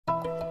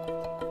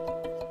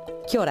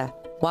Kia ora.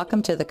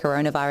 Welcome to the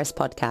Coronavirus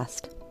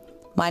Podcast.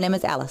 My name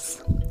is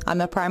Alice.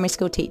 I'm a primary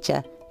school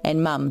teacher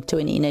and mum to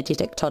an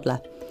energetic toddler.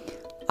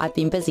 I've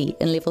been busy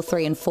in level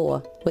 3 and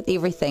 4 with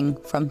everything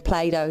from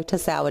Play-Doh to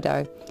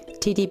sourdough,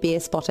 teddy bear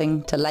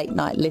spotting to late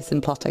night lesson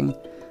plotting,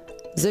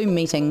 Zoom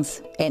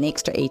meetings and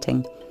extra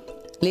eating.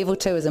 Level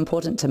 2 is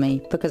important to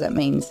me because it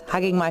means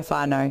hugging my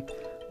whānau,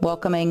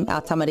 welcoming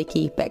our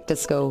tamariki back to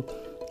school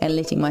and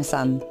letting my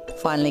son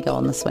finally go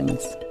on the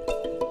swings.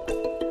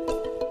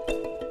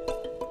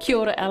 Kia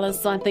ora,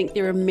 Alice. I think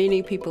there are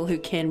many people who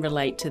can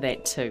relate to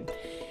that too.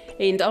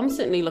 And I'm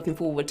certainly looking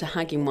forward to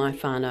hugging my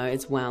whānau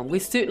as well. We're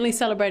certainly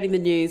celebrating the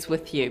news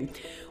with you.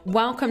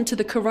 Welcome to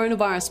the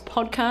Coronavirus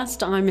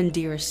Podcast. I'm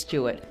Indira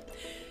Stewart.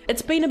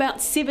 It's been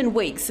about 7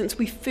 weeks since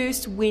we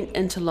first went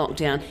into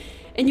lockdown,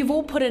 and you've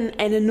all put in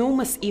an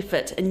enormous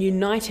effort in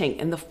uniting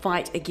in the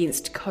fight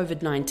against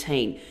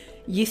COVID-19.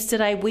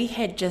 Yesterday we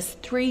had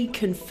just 3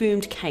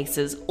 confirmed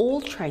cases,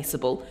 all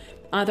traceable,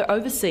 either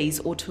overseas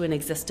or to an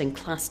existing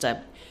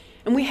cluster.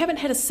 And we haven't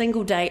had a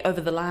single day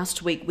over the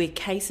last week where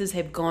cases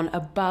have gone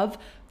above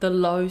the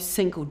low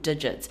single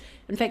digits.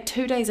 In fact,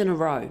 2 days in a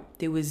row,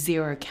 there were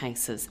 0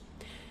 cases.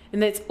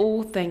 And that's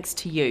all thanks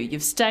to you.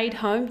 You've stayed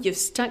home, you've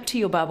stuck to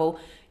your bubble,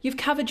 you've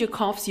covered your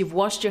coughs, you've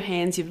washed your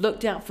hands, you've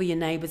looked out for your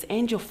neighbours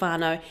and your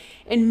whānau,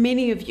 and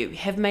many of you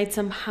have made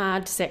some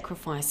hard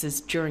sacrifices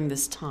during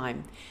this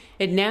time.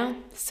 And now,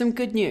 some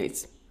good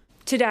news.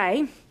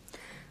 Today,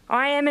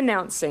 I am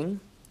announcing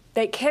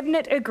that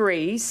Cabinet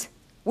agrees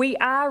we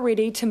are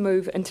ready to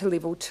move into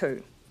level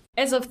 2.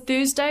 As of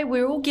Thursday,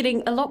 we're all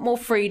getting a lot more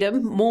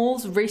freedom.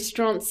 Malls,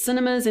 restaurants,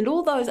 cinemas and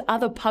all those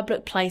other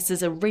public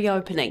places are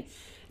reopening.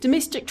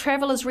 Domestic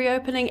travel is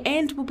reopening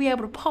and we'll be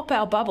able to pop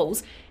our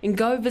bubbles and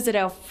go visit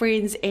our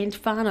friends and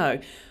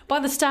whānau.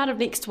 By the start of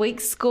next week,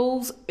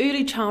 schools,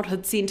 early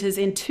childhood centres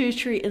and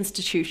tertiary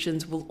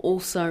institutions will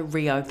also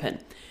reopen.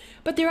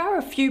 But there are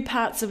a few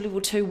parts of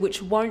level 2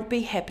 which won't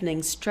be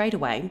happening straight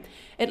away.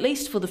 At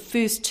least for the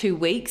first 2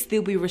 weeks,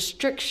 there'll be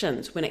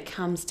restrictions when it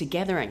comes to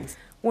gatherings.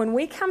 When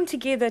we come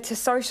together to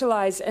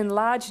socialise in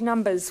large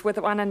numbers with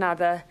one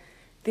another,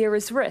 there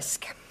is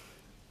risk.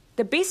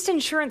 The best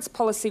insurance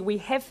policy we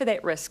have for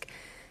that risk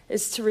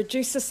is to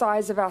reduce the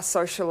size of our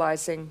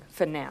socialising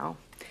for now.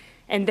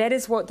 And that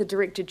is what the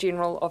Director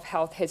General of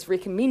Health has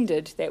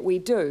recommended that we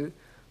do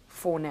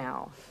for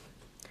now.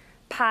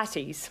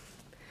 Parties,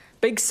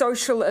 big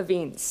social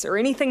events, or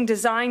anything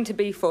designed to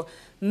be for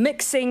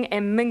mixing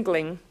and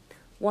mingling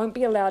won't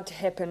be allowed to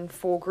happen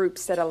for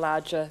groups that are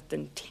larger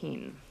than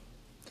 10.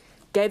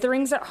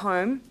 Gatherings at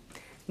home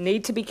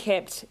need to be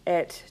capped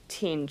at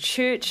 10.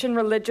 Church and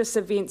religious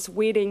events,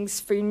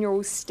 weddings,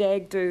 funerals,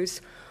 stag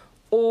do's,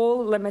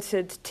 all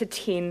limited to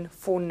 10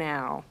 for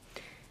now.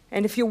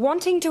 And if you're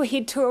wanting to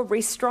head to a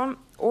restaurant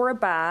or a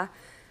bar,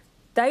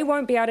 they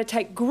won't be able to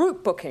take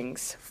group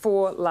bookings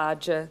for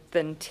larger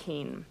than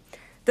 10.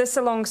 This,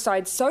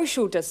 alongside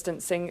social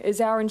distancing,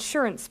 is our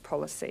insurance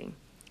policy.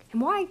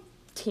 And why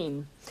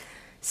 10?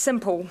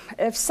 Simple.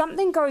 If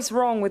something goes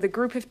wrong with a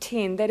group of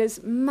 10, that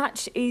is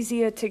much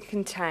easier to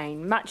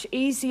contain, much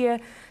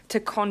easier to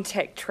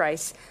contact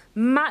trace,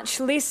 much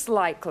less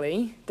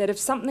likely that if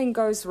something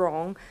goes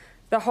wrong,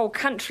 the whole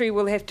country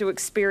will have to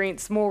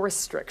experience more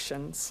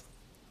restrictions.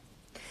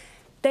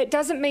 That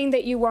doesn't mean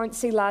that you won't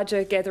see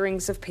larger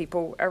gatherings of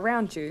people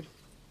around you.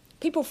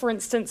 People, for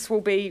instance, will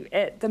be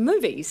at the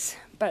movies,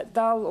 but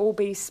they'll all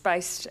be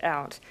spaced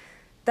out.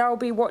 They'll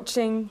be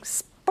watching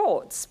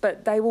sports,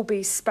 but they will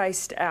be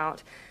spaced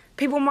out.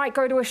 People might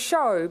go to a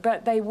show,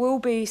 but they will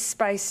be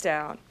spaced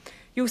out.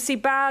 You'll see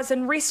bars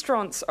and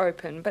restaurants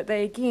open, but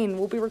they again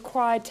will be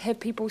required to have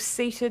people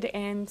seated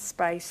and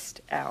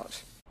spaced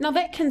out. Now,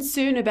 that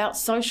concern about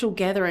social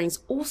gatherings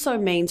also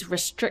means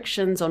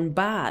restrictions on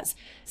bars.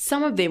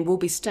 Some of them will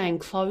be staying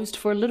closed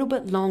for a little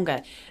bit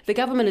longer. The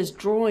government is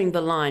drawing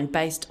the line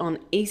based on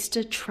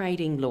Easter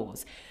trading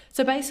laws.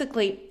 So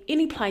basically,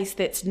 any place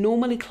that's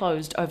normally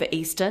closed over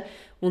Easter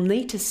will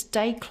need to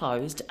stay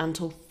closed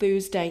until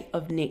Thursday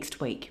of next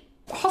week.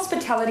 The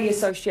Hospitality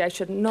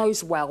Association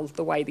knows well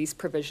the way these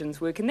provisions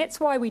work, and that's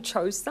why we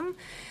chose them.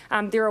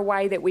 They're a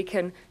way that we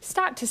can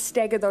start to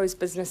stagger those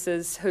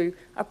businesses who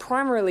are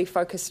primarily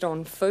focused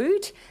on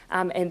food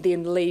and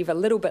then leave a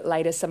little bit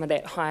later some of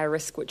that higher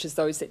risk, which is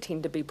those that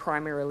tend to be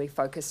primarily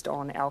focused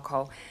on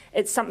alcohol.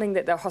 It's something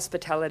that the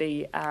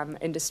hospitality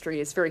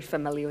industry is very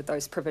familiar with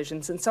those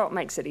provisions, and so it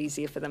makes it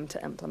easier for them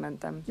to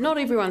implement them. Not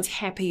everyone's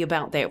happy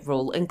about that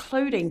rule,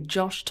 including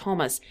Josh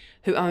Thomas,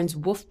 who owns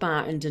Wolf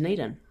Bar in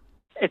Dunedin.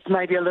 It's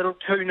maybe a little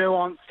too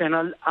nuanced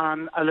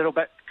and a little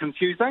bit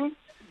confusing.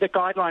 The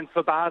guidelines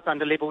for bars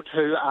under level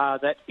 2 are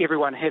that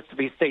everyone has to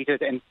be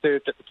seated and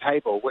served at the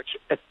table, which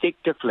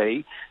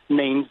effectively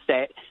means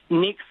that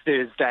next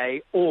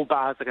Thursday all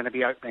bars are going to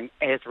be opening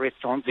as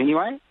restaurants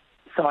anyway.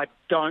 So I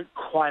don't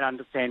quite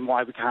understand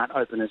why we can't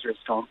open as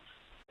restaurants.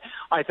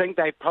 I think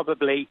they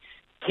probably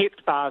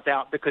kept bars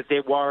out because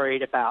they're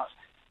worried about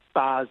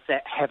bars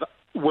that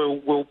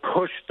will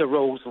push the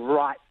rules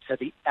right to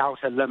the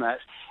outer limit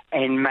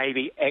and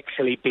maybe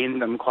actually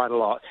bend them quite a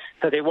lot.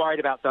 So they're worried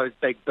about those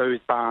big booze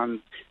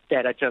barns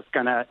that are just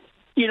going to,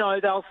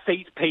 they'll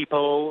seat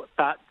people,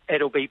 but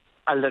it'll be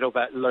a little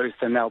bit loose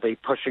and they'll be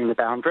pushing the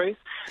boundaries.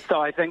 So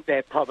I think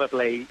they're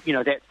probably,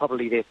 that's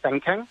probably their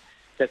thinking,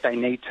 that they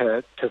need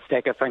to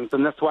stagger things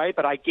in this way.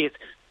 But I guess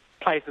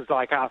places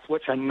like us,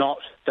 which are not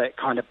that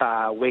kind of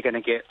bar, we're going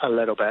to get a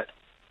little bit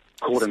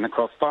caught in the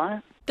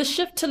crossfire. The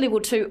shift to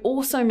level 2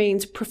 also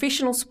means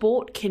professional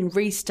sport can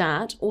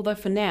restart, although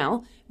for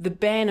now, the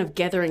ban of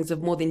gatherings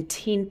of more than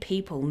 10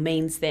 people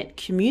means that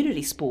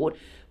community sport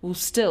will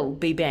still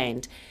be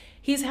banned.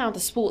 Here's how the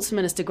Sports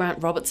Minister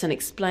Grant Robertson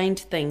explained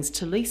things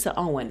to Lisa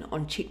Owen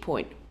on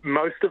Checkpoint.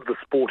 Most of the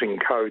sporting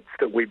codes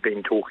that we've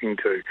been talking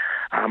to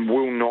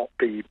will not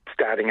be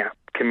starting up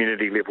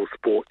community level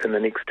sport in the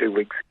next 2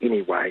 weeks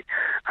anyway,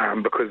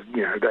 because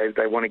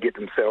they want to get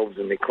themselves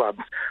and their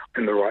clubs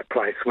in the right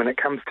place. When it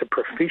comes to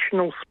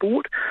professional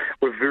sport,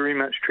 we're very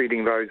much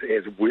treating those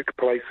as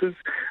workplaces,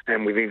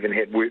 and we've even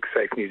had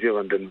WorkSafe New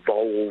Zealand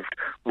involved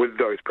with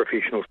those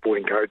professional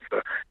sporting codes,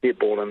 the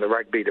netball and the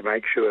rugby, to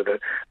make sure that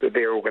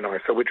they're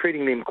organised. So we're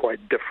treating them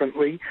quite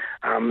differently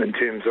in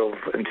terms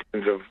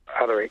of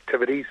other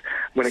activities.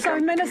 So,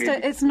 Minister,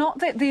 it's not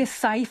that they're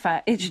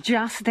safer, it's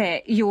just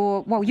that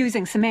you're,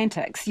 using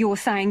semantics, you're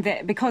saying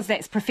that because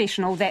that's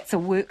professional, that's a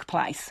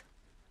workplace.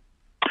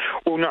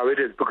 Well, no, it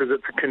is, because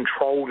it's a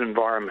controlled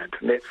environment,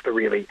 and that's the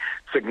really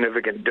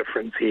significant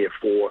difference here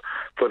for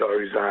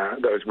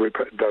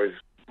those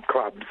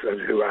clubs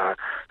who are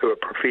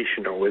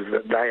professional, is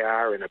that they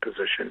are in a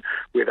position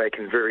where they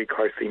can very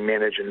closely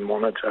manage and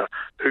monitor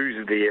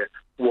who's there,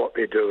 what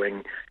they're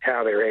doing,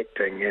 how they're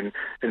acting. And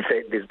in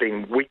fact, there's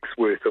been weeks'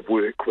 worth of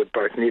work with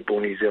both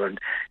Netball New Zealand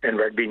and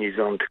Rugby New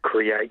Zealand to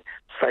create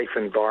safe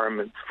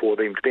environments for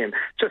them to be in.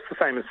 Just the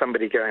same as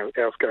somebody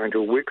else going to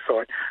a work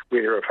site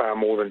where there are far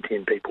more than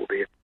 10 people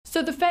there.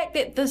 So the fact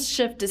that this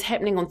shift is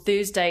happening on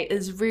Thursday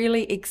is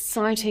really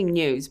exciting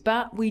news,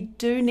 but we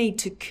do need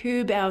to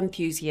curb our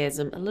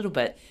enthusiasm a little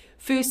bit.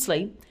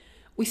 Firstly,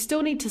 we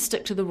still need to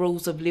stick to the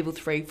rules of level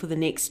 3 for the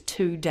next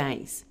 2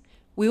 days.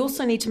 We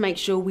also need to make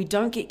sure we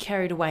don't get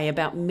carried away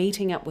about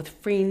meeting up with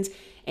friends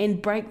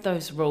and break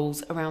those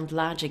rules around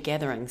larger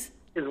gatherings.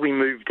 As we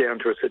move down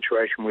to a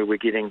situation where we're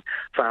getting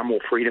far more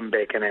freedom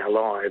back in our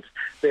lives,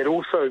 that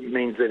also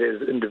means that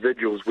as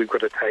individuals we've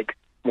got to take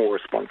more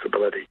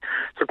responsibility.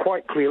 So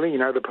quite clearly,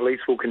 the police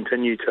will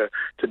continue to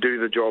do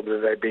the job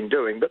that they've been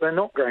doing, but they're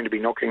not going to be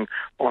knocking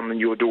on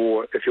your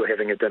door if you're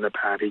having a dinner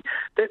party.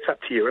 That's up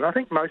to you. And I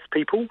think most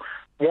people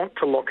want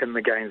to lock in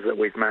the gains that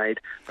we've made.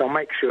 They'll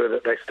make sure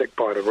that they stick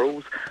by the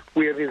rules.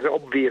 Where there's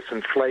obvious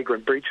and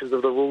flagrant breaches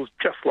of the rules,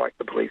 just like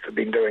the police have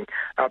been doing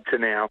up to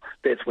now,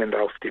 that's when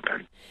they'll step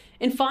in.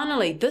 And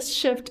finally, this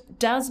shift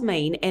does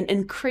mean an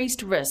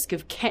increased risk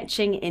of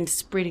catching and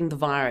spreading the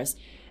virus.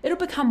 It'll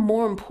become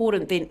more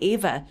important than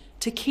ever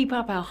to keep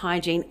up our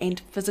hygiene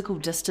and physical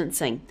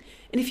distancing.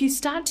 And if you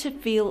start to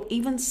feel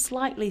even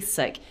slightly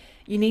sick,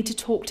 you need to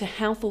talk to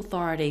health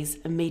authorities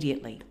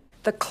immediately.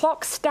 The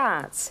clock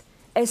starts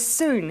as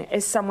soon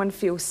as someone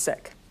feels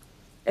sick.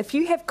 If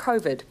you have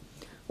COVID,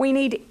 we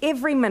need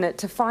every minute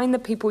to find the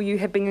people you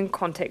have been in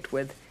contact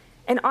with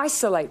and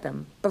isolate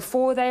them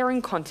before they are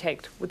in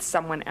contact with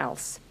someone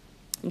else.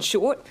 In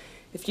short,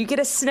 if you get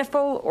a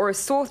sniffle or a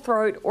sore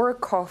throat or a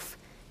cough,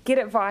 get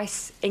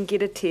advice and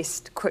get a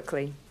test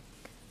quickly.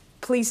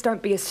 Please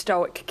don't be a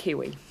stoic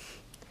Kiwi.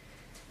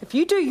 If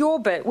you do your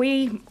bit,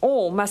 we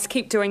all must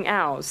keep doing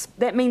ours.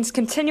 That means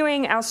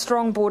continuing our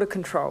strong border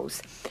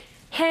controls,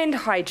 hand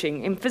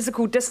hygiene and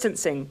physical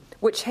distancing,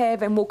 which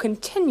have and will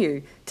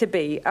continue to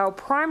be our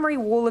primary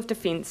wall of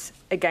defence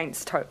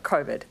against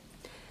COVID.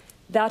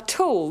 They're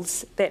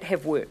tools that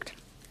have worked.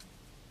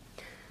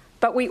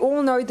 But we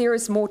all know there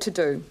is more to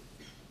do.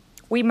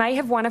 We may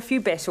have won a few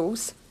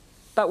battles,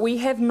 but we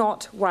have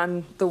not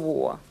won the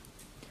war.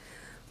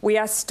 We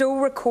are still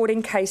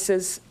recording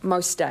cases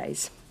most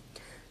days.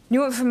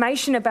 New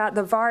information about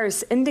the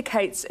virus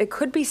indicates it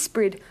could be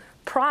spread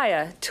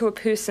prior to a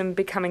person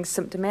becoming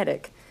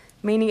symptomatic,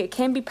 meaning it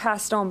can be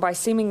passed on by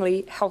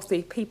seemingly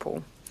healthy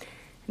people.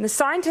 And the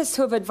scientists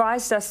who have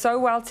advised us so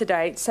well to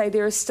date say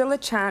there is still a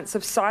chance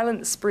of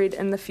silent spread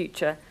in the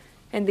future,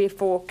 and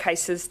therefore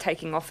cases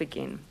taking off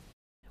again.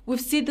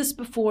 We've said this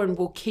before and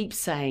we'll keep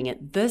saying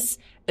it. This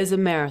is a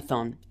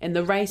marathon, and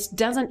the race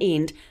doesn't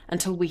end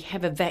until we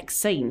have a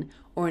vaccine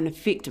or an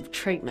effective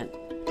treatment.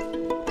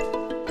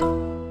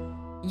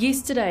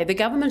 Yesterday, the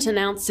government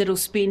announced it'll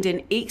spend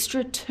an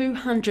extra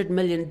 $200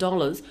 million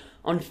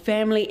on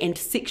family and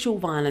sexual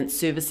violence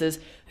services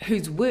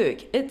whose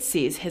work, it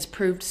says, has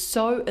proved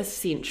so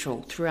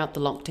essential throughout the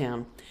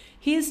lockdown.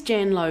 Here's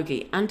Jan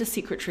Logie,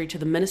 Under-Secretary to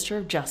the Minister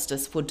of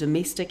Justice for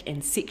Domestic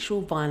and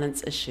Sexual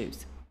Violence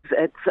Issues.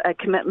 It's a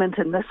commitment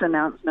in this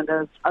announcement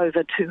of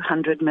over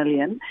 $200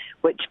 million,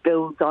 which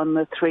builds on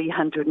the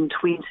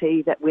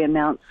 $320 that we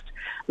announced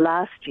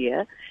last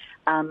year.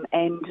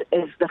 And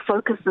is the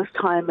focus this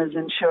time is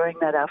ensuring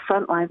that our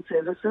frontline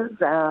services,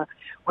 our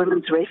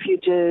women's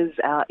refuges,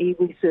 our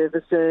iwi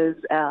services,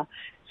 our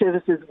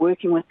services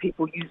working with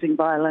people using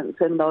violence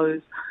in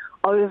those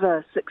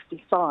over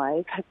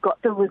 65 have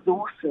got the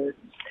resources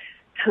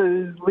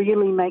to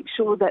really make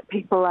sure that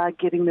people are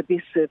getting the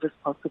best service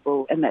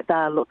possible and that they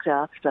are looked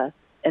after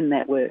in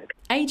that work.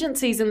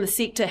 Agencies in the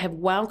sector have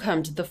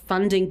welcomed the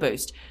funding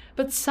boost,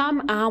 but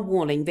some are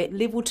warning that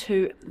Level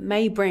 2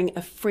 may bring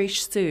a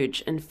fresh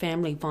surge in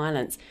family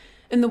violence.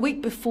 In the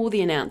week before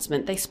the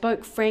announcement, they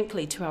spoke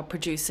frankly to our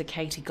producer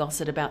Katie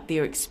Gossett about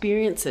their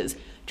experiences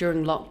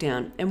during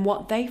lockdown and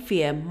what they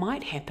fear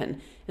might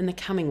happen in the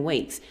coming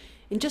weeks.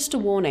 And just a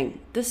warning,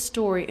 this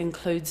story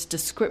includes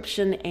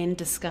description and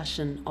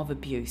discussion of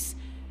abuse.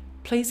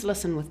 Please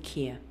listen with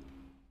care.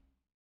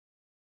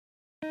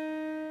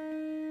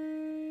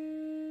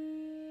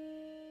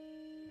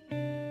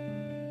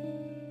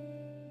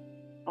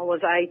 I was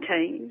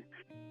 18.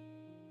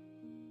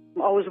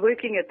 I was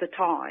working at the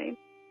time,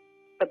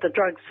 but the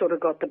drugs sort of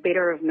got the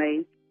better of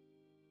me.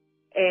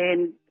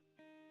 And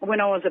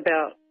when I was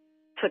about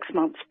 6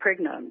 months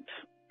pregnant,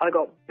 I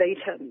got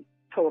beaten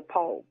to a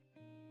pulp.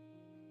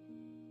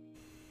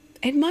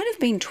 It might have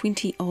been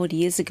 20 odd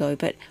years ago,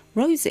 but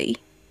Rosie,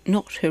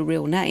 not her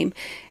real name,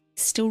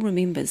 still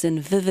remembers in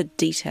vivid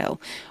detail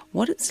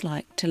what it's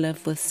like to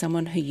live with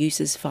someone who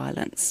uses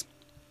violence.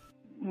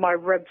 My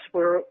ribs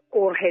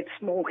all had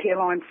small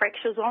hairline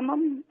fractures on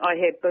them. I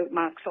had boot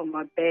marks on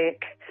my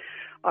back.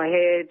 I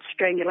had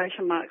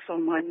strangulation marks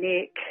on my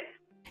neck.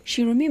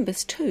 She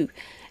remembers too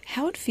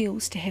how it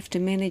feels to have to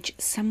manage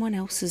someone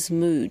else's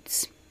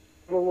moods.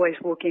 Always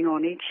walking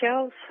on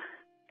eggshells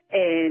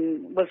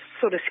and was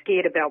sort of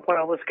scared about what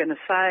I was going to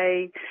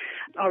say.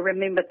 I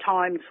remember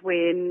times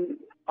when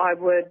I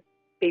would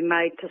be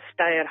made to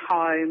stay at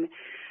home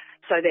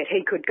so that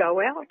he could go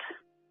out,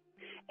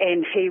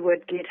 and he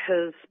would get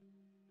his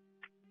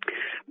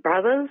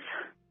brothers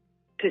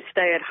to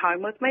stay at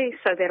home with me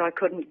so that I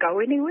couldn't go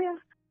anywhere.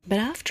 But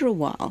after a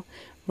while,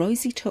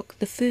 Rosie took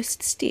the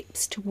first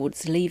steps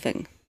towards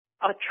leaving.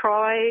 I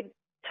tried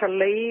to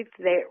leave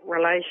that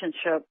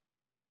relationship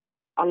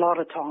a lot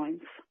of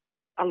times,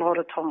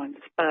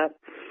 but,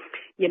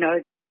 you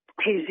know,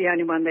 he's the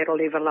only one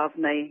that'll ever love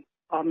me.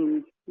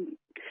 I'm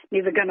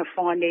never going to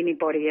find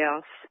anybody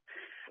else,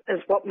 is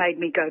what made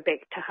me go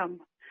back to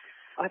him.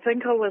 I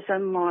think I was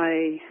in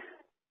my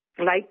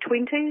late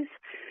 20s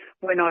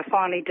when I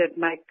finally did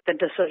make the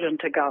decision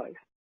to go.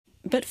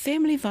 But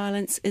family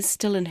violence is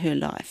still in her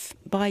life,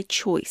 by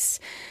choice.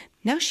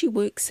 Now she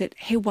works at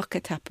He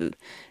Wakatapu,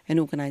 an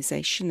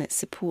organisation that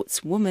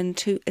supports women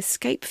to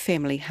escape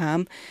family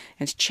harm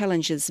and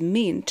challenges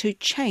men to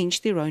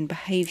change their own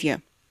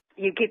behaviour.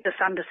 You get this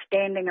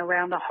understanding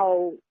around the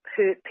whole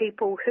hurt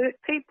people,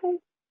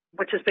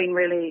 which has been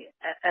really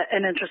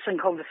an interesting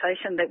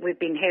conversation that we've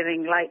been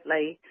having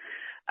lately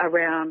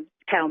around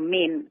how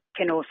men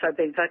can also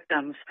be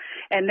victims.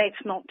 And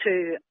that's not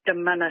to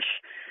diminish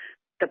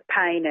the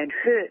pain and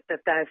hurt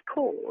that they've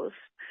caused,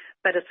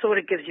 but it sort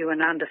of gives you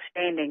an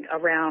understanding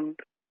around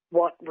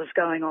what was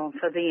going on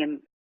for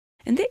them.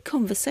 And that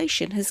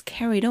conversation has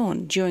carried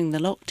on during the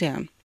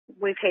lockdown.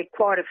 We've had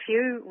quite a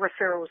few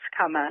referrals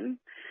come in,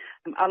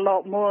 a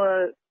lot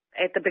more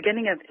at the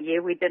beginning of the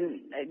year. We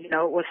didn't, it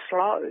was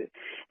slow,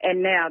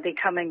 and now they're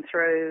coming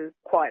through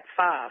quite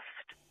fast.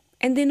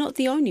 And they're not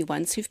the only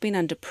ones who've been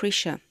under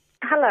pressure.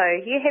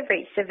 Hello, you have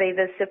reached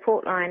Aviva's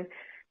support line.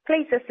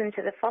 Please listen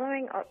to the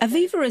following options.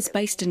 Aviva is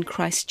based in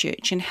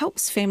Christchurch and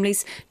helps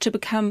families to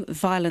become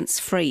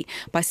violence-free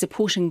by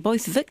supporting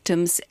both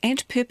victims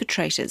and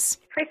perpetrators.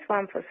 Press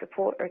 1 for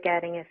support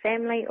regarding a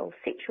family or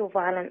sexual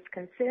violence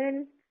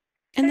concern.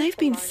 And they've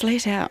been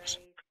flat out.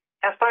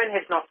 Our phone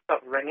has not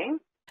stopped ringing.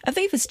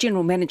 Aviva's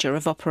General Manager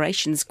of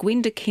Operations,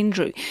 Gwenda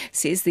Kendrew,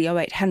 says the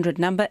 0800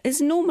 number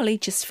is normally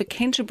just for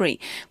Canterbury,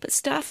 but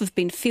staff have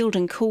been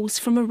fielding calls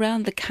from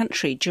around the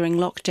country during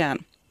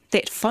lockdown.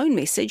 That phone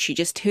message you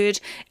just heard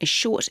is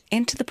short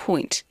and to the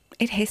point.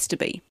 It has to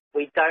be.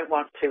 We don't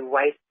want to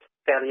waste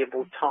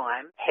valuable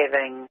time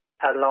having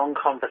a long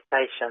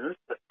conversation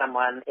with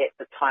someone at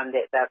the time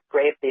that they've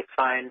grabbed their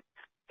phone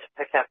to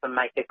pick up and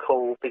make a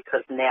call,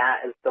 because now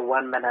is the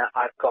 1 minute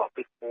I've got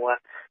before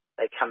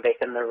they come back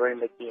in the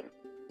room again.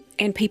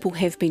 And people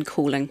have been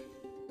calling.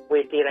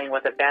 We're dealing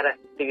with about a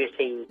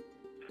 36%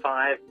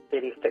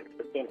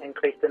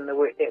 increase in the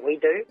work that we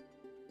do.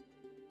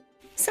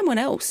 Someone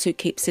else who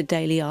keeps a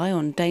daily eye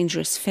on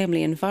dangerous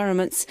family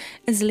environments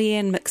is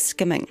Leanne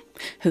McSkimming,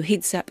 who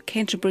heads up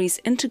Canterbury's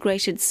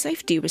integrated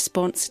safety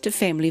response to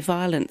family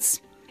violence.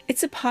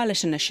 It's a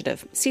pilot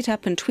initiative set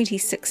up in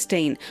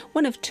 2016,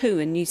 one of two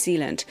in New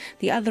Zealand.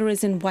 The other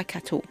is in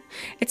Waikato.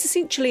 It's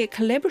essentially a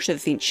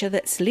collaborative venture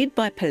that's led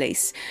by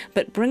police,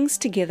 but brings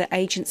together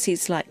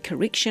agencies like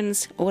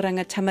Corrections,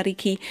 Oranga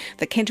Tamariki,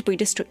 the Canterbury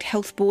District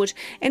Health Board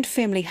and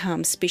family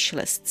harm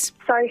specialists.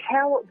 So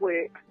how it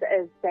works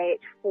is that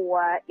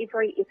for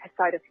every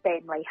episode of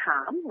family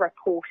harm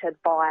reported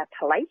by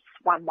police,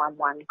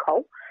 111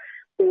 call,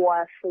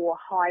 or for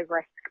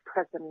high-risk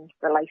prison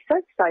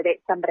releases, so that's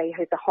somebody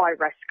who's a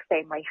high-risk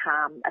family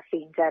harm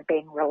offender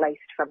being released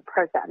from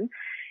prison,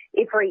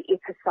 every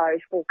episode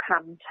will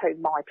come to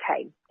my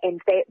team, and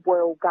that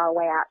will go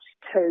out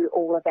to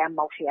all of our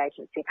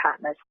multi-agency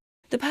partners.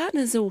 The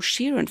partners all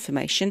share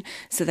information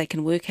so they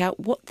can work out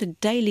what the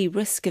daily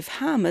risk of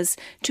harm is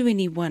to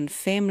any one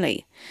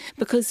family.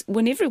 Because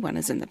when everyone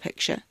is in the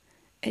picture,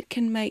 it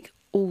can make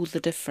all the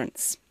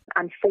difference.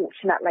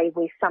 Unfortunately,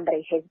 where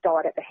somebody has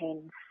died at the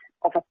hands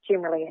of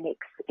generally an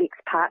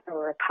ex-partner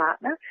or a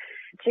partner,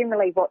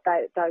 generally what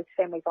those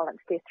family violence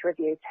death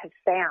reviews have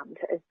found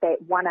is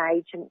that one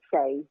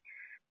agency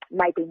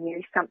maybe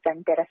knew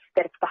something that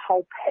if the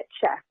whole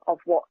picture of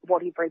what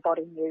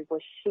everybody knew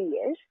was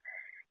shared,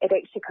 it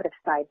actually could have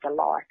saved a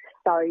life.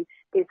 So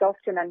there's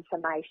often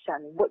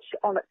information which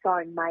on its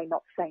own may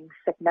not seem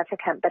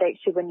significant, but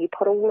actually when you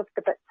put all of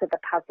the bits of the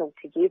puzzle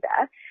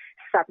together,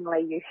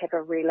 suddenly you have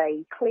a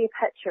really clear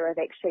picture of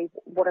actually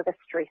what are the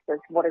stresses,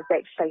 what is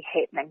actually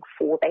happening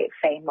for that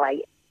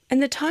family.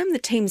 In the time the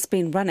team's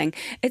been running,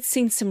 it's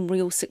seen some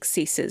real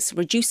successes,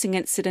 reducing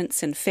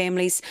incidents in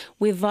families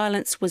where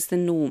violence was the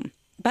norm.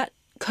 But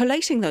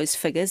collating those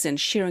figures and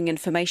sharing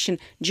information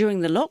during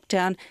the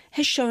lockdown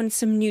has shown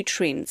some new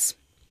trends.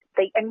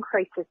 The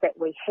increases that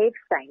we have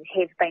seen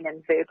have been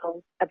in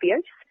verbal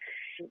abuse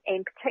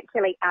and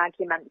particularly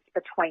arguments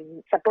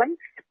between siblings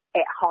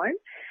at home.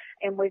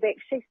 And we've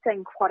actually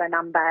seen quite a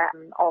number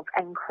of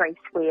increase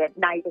where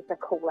neighbours are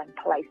calling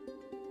police.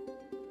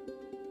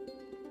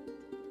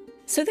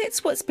 So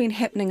that's what's been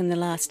happening in the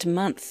last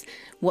month.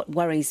 What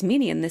worries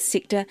many in this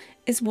sector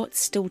is what's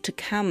still to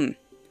come.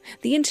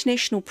 The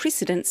international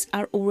precedents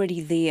are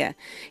already there.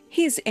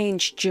 Here's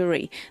Ange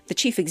Jury, the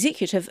Chief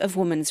Executive of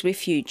Women's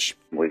Refuge.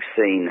 We've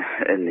seen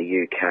in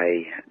the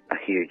UK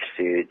a huge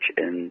surge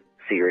in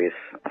serious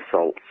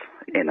assaults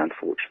and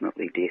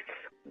unfortunately deaths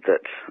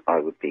that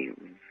I would be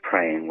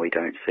praying we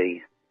don't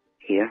see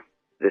here.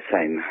 The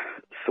same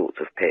sorts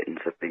of patterns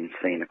have been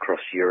seen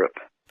across Europe.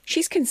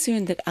 She's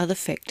concerned that other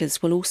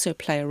factors will also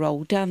play a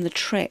role down the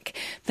track,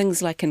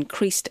 things like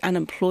increased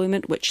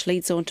unemployment, which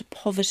leads on to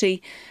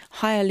poverty,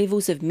 higher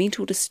levels of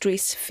mental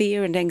distress,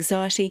 fear and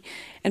anxiety,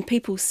 and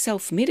people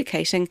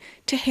self-medicating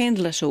to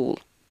handle it all.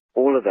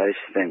 All of those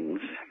things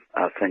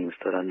are things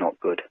that are not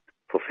good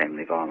for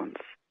family violence.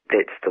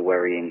 That's the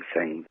worrying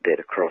thing, that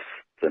across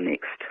the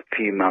next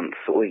few months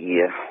or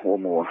year or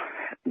more,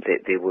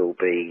 that there will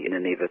be an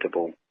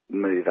inevitable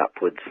move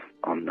upwards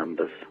on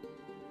numbers.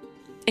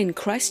 In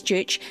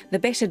Christchurch, the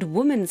Battered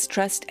Women's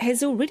Trust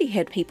has already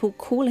had people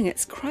calling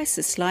its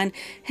crisis line,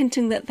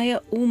 hinting that they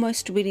are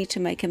almost ready to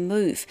make a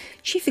move.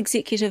 Chief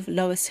Executive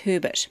Lois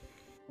Herbert.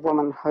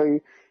 Women who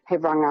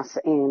have rung us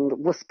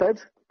and whispered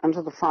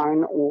into the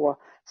phone or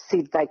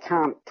said they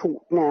can't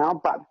talk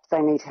now but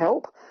they need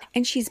help.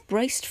 And she's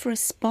braced for a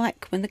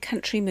spike when the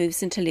country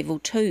moves into level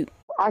 2.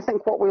 I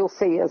think what we'll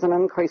see is an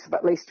increase of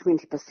at least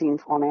 20%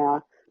 on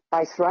our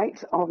base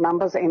rate of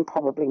numbers and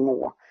probably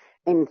more.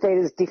 And that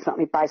is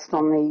definitely based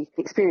on the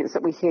experience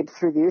that we had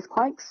through the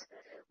earthquakes,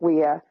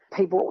 where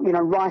people,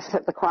 right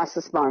at the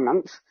crisis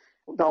moment,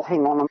 they'll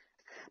hang on.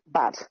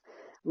 But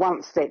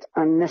once that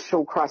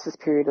initial crisis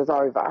period is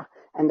over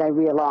and they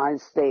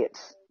realise that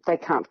they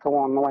can't go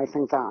on the way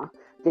things are,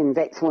 then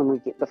that's when we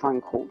get the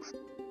phone calls.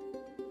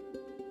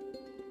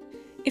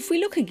 If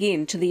we look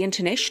again to the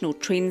international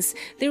trends,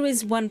 there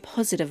is one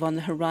positive on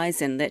the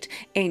horizon that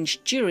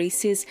Ange Jury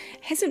says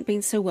hasn't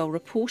been so well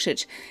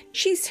reported.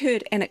 She's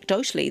heard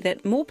anecdotally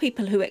that more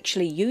people who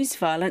actually use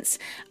violence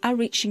are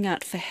reaching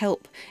out for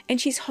help, and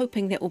she's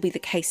hoping that will be the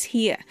case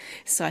here,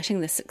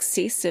 citing the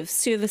success of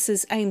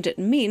services aimed at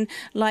men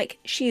like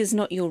She Is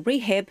Not Your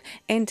Rehab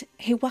and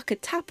He Waka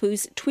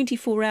Tapu's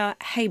 24-hour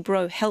Hey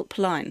Bro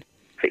helpline.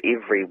 For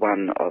every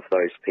one of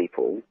those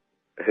people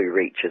who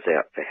reaches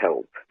out for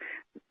help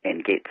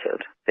and gets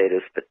it, that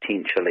is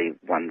potentially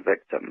one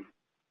victim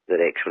that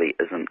actually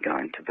isn't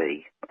going to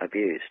be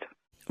abused.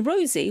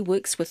 Rosie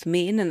works with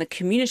men in the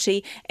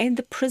community and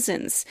the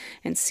prisons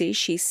and says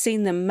she's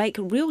seen them make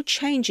real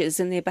changes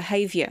in their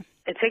behaviour.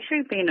 It's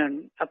actually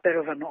been a bit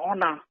of an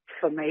honour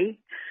for me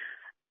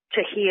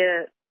to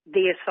hear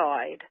their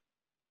side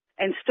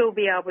and still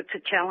be able to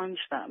challenge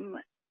them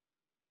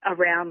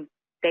around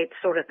that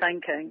sort of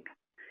thinking.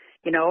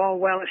 Oh,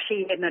 well, if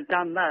she hadn't have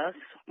done this,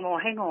 well,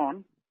 hang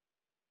on.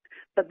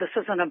 But this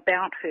isn't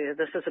about her,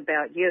 this is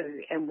about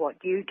you and what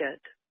you did.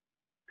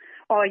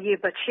 Oh, yeah,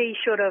 but she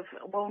should have.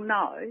 Well,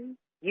 no,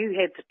 you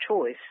had the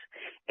choice.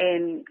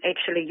 And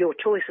actually your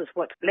choice is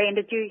what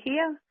landed you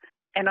here.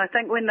 And I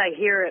think when they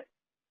hear it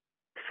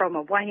from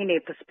a Wahine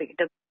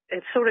perspective,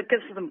 it sort of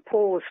gives them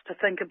pause to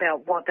think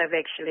about what they've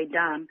actually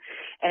done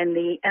and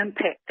the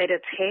impact that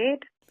it's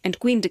had. And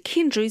Gwenda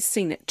Kendrew's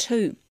seen it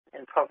too.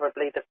 In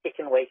probably the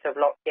second week of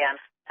lockdown,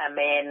 a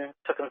man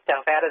took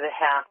himself out of the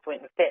house,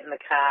 went and sat in the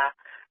car,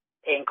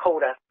 and called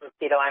us and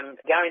said, I'm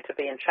going to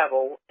be in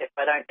trouble if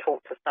I don't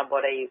talk to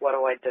somebody, what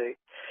do I do?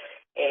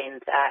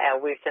 And our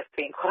workers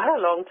spent quite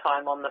a long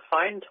time on the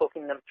phone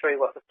talking them through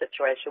what the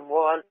situation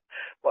was,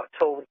 what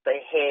tools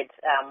they had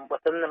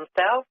within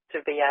themselves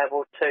to be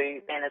able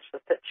to manage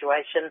the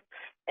situation,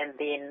 and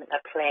then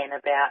a plan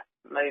about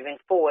moving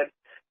forward.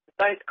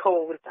 Those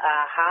calls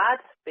are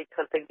hard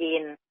because,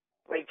 again,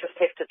 we just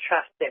have to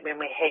trust that when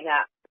we hang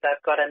up,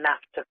 they've got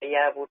enough to be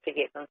able to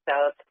get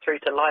themselves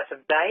through to light of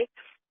day.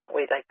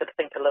 where they could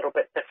think a little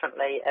bit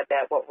differently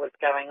about what was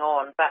going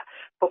on. But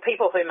for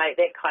people who make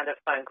that kind of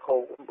phone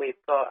call, we've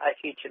got a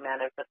huge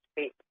amount of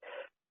respect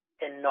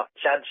in not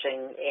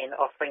judging and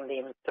offering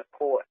them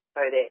support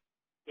so that,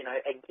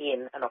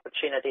 again, an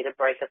opportunity to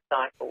break a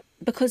cycle.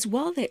 Because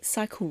while that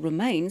cycle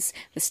remains,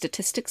 the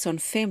statistics on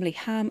family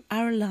harm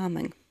are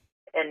alarming.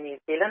 In New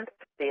Zealand,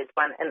 there's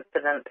one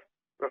incident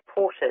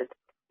reported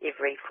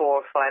every 4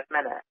 or 5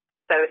 minutes.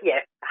 So,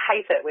 I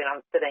hate it when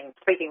I'm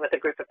speaking with a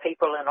group of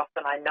people, and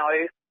often I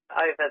know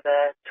over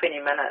the 20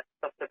 minutes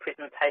of the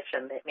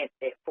presentation that meant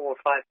that 4 or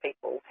 5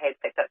 people had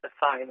picked up the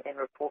phone and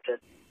reported.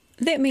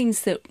 That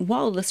means that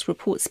while this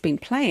report's been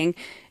playing,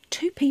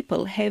 2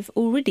 people have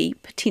already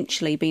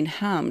potentially been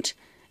harmed,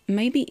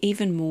 maybe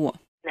even more.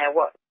 Now,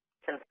 what's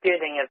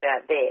concerning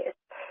about that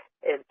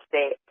is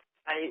that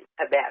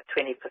about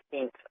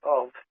 20%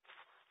 of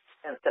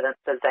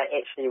incidences are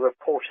actually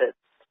reported.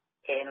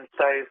 And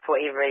so for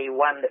every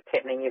one that's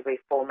happening every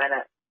 4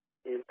 minutes,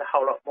 there's a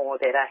whole lot more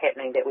that are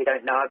happening that we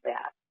don't know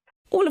about.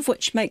 All of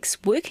which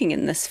makes working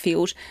in this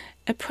field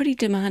a pretty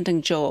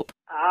demanding job.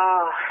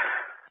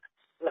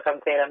 Look, I'm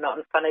glad I'm not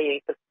in front of you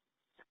because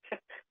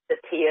the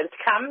tears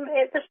come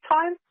at this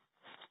time.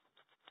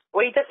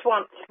 We just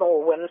want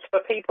small wins for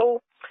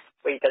people.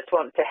 We just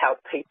want to help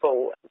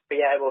people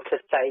be able to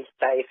stay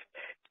safe.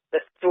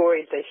 The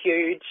stories are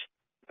huge,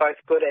 both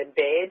good and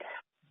bad,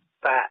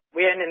 but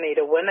we only need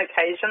a win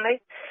occasionally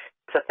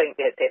to think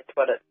that that's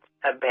what it's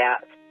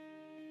about.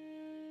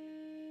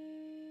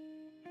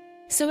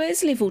 So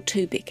as Level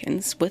 2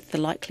 beckons, with the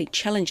likely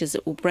challenges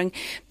it will bring,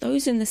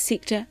 those in the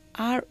sector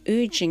are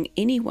urging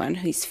anyone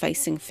who's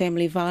facing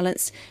family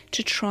violence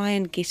to try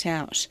and get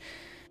out.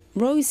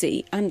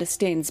 Rosie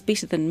understands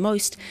better than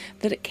most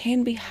that it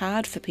can be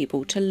hard for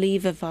people to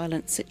leave a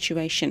violent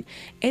situation,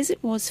 as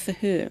it was for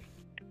her.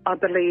 I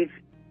believe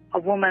a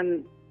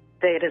woman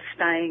that is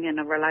staying in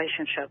a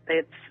relationship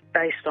that's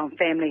based on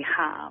family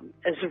harm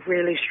is a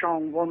really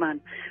strong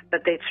woman,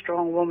 but that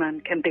strong woman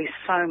can be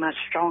so much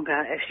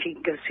stronger if she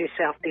gives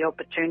herself the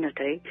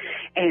opportunity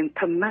and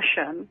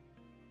permission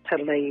to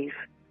leave.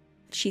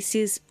 She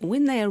says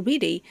when they are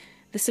ready,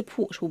 the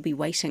support will be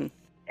waiting.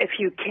 If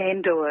you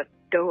can do it,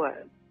 do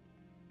it.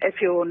 If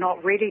you're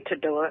not ready to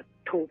do it,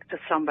 talk to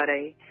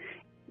somebody.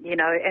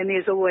 And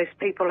there's always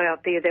people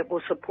out there that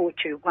will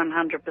support you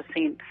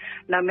 100%,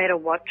 no matter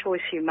what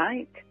choice you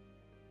make.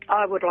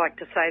 I would like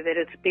to say that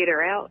it's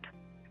better out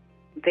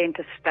than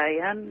to stay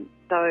in,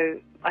 though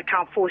I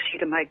can't force you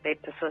to make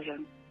that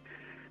decision.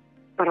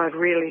 But I'd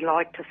really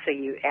like to see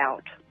you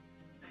out.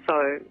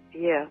 So,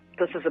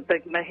 this is a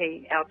big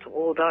mihi out to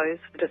all those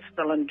that are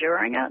still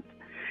enduring it,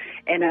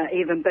 and an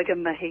even bigger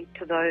mihi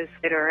to those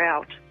that are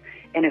out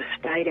and have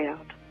stayed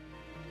out.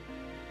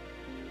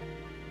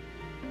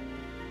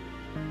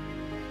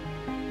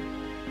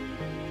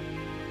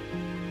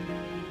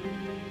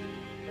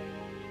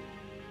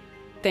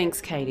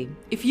 Thanks, Katie.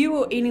 If you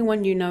or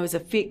anyone you know is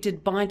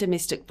affected by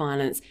domestic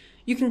violence,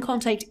 you can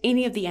contact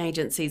any of the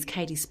agencies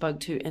Katie spoke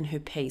to in her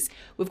piece.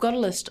 We've got a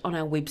list on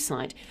our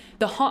website.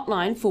 The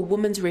hotline for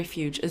Women's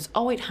Refuge is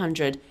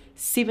 0800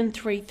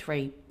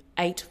 733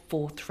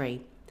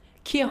 843.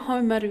 Kia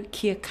haumaru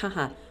kia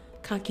kaha,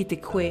 ka ki te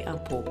koe a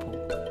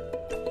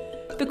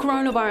pōpō. The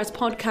Coronavirus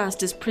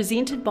Podcast is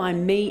presented by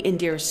me,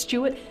 Indira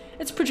Stewart.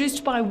 It's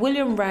produced by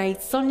William Ray,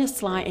 Sonia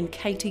Sly and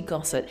Katie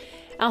Gossett.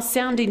 Our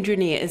sound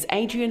engineer is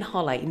Adrian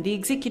Holley and the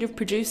executive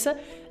producer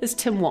is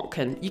Tim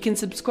Watkin. You can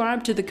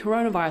subscribe to the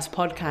Coronavirus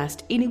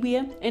Podcast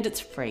anywhere and it's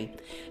free.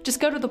 Just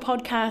go to the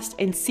podcast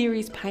and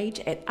series page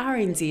at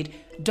rnz.co.nz.